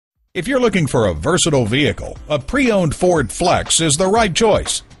If you're looking for a versatile vehicle, a pre-owned Ford Flex is the right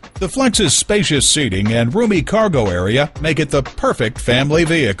choice. The Flex's spacious seating and roomy cargo area make it the perfect family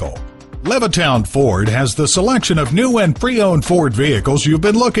vehicle. Levittown Ford has the selection of new and pre-owned Ford vehicles you've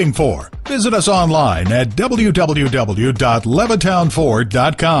been looking for. Visit us online at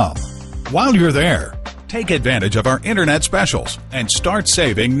www.levittownford.com. While you're there, take advantage of our internet specials and start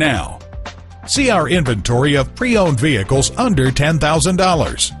saving now. See our inventory of pre-owned vehicles under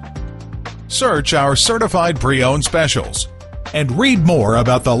 $10,000. Search our certified pre-owned specials and read more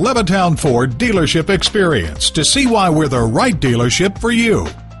about the Levittown Ford dealership experience to see why we're the right dealership for you.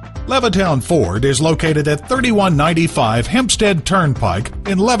 Levittown Ford is located at 3195 Hempstead Turnpike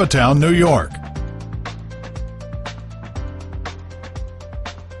in Levittown, New York.